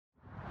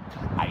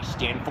I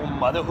stand for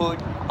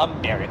motherhood,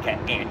 America,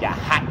 and a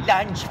hot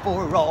lunch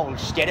for all.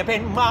 Stand up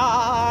and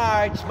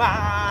march,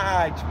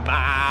 march,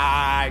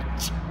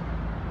 march.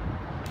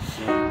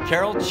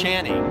 Carol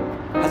Channing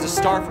has a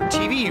star for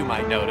TV, you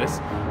might notice,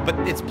 but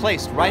it's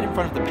placed right in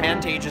front of the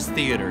Pantages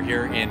Theater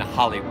here in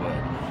Hollywood.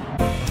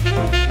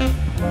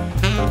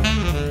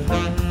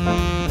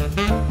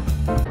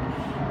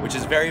 Which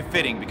is very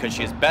fitting because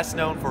she is best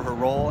known for her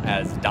role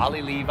as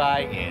Dolly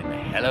Levi in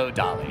Hello,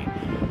 Dolly.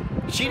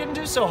 She didn't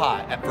do so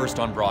hot at first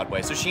on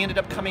Broadway, so she ended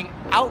up coming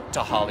out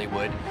to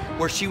Hollywood,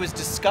 where she was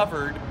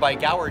discovered by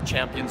Gower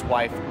Champion's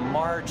wife,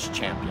 Marge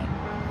Champion.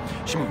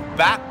 She moved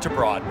back to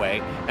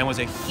Broadway and was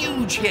a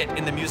huge hit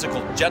in the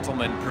musical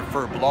Gentlemen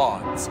Prefer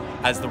Blondes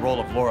as the role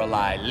of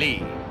Lorelei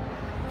Lee.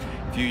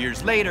 A few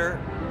years later,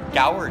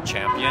 Gower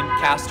Champion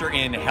cast her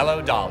in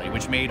Hello, Dolly,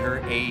 which made her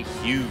a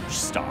huge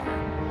star.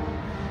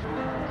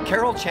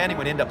 Carol Channing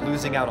would end up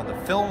losing out on the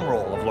film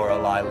role of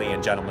Lorelei Lee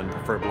in Gentlemen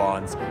Prefer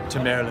Blondes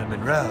to Marilyn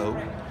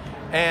Monroe,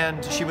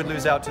 and she would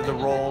lose out to the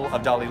role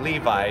of Dolly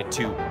Levi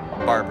to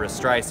Barbra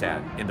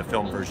Streisand in the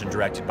film version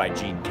directed by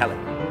Gene Kelly.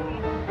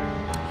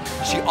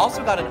 She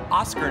also got an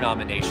Oscar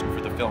nomination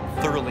for the film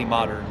Thoroughly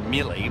Modern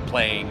Millie,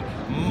 playing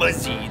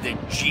Muzzy the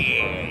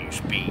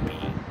Jazz Baby.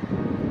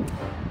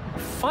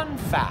 Fun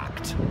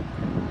fact,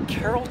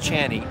 Carol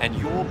Channing and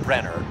Yul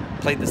Brynner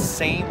played the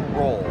same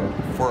role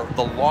for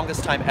the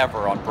longest time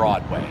ever on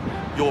Broadway.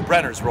 Yul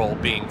Brynner's role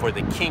being for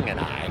The King and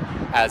I,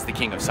 as the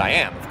King of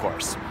Siam, of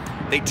course.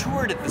 They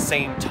toured at the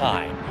same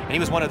time, and he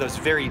was one of those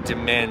very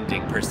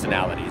demanding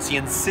personalities. He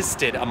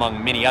insisted,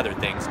 among many other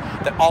things,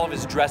 that all of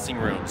his dressing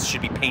rooms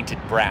should be painted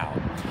brown.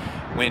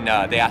 When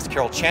they asked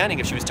Carol Channing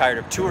if she was tired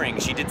of touring,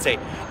 she did say,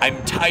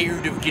 "I'm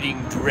tired of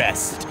getting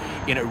dressed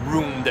in a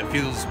room that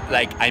feels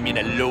like I'm in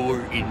a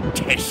lower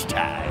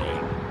intestine."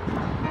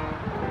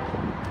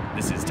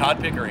 This is Todd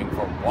Pickering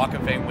for Walk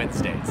of Fame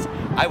Wednesdays.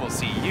 I will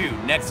see you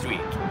next week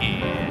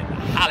in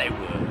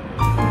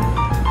Hollywood.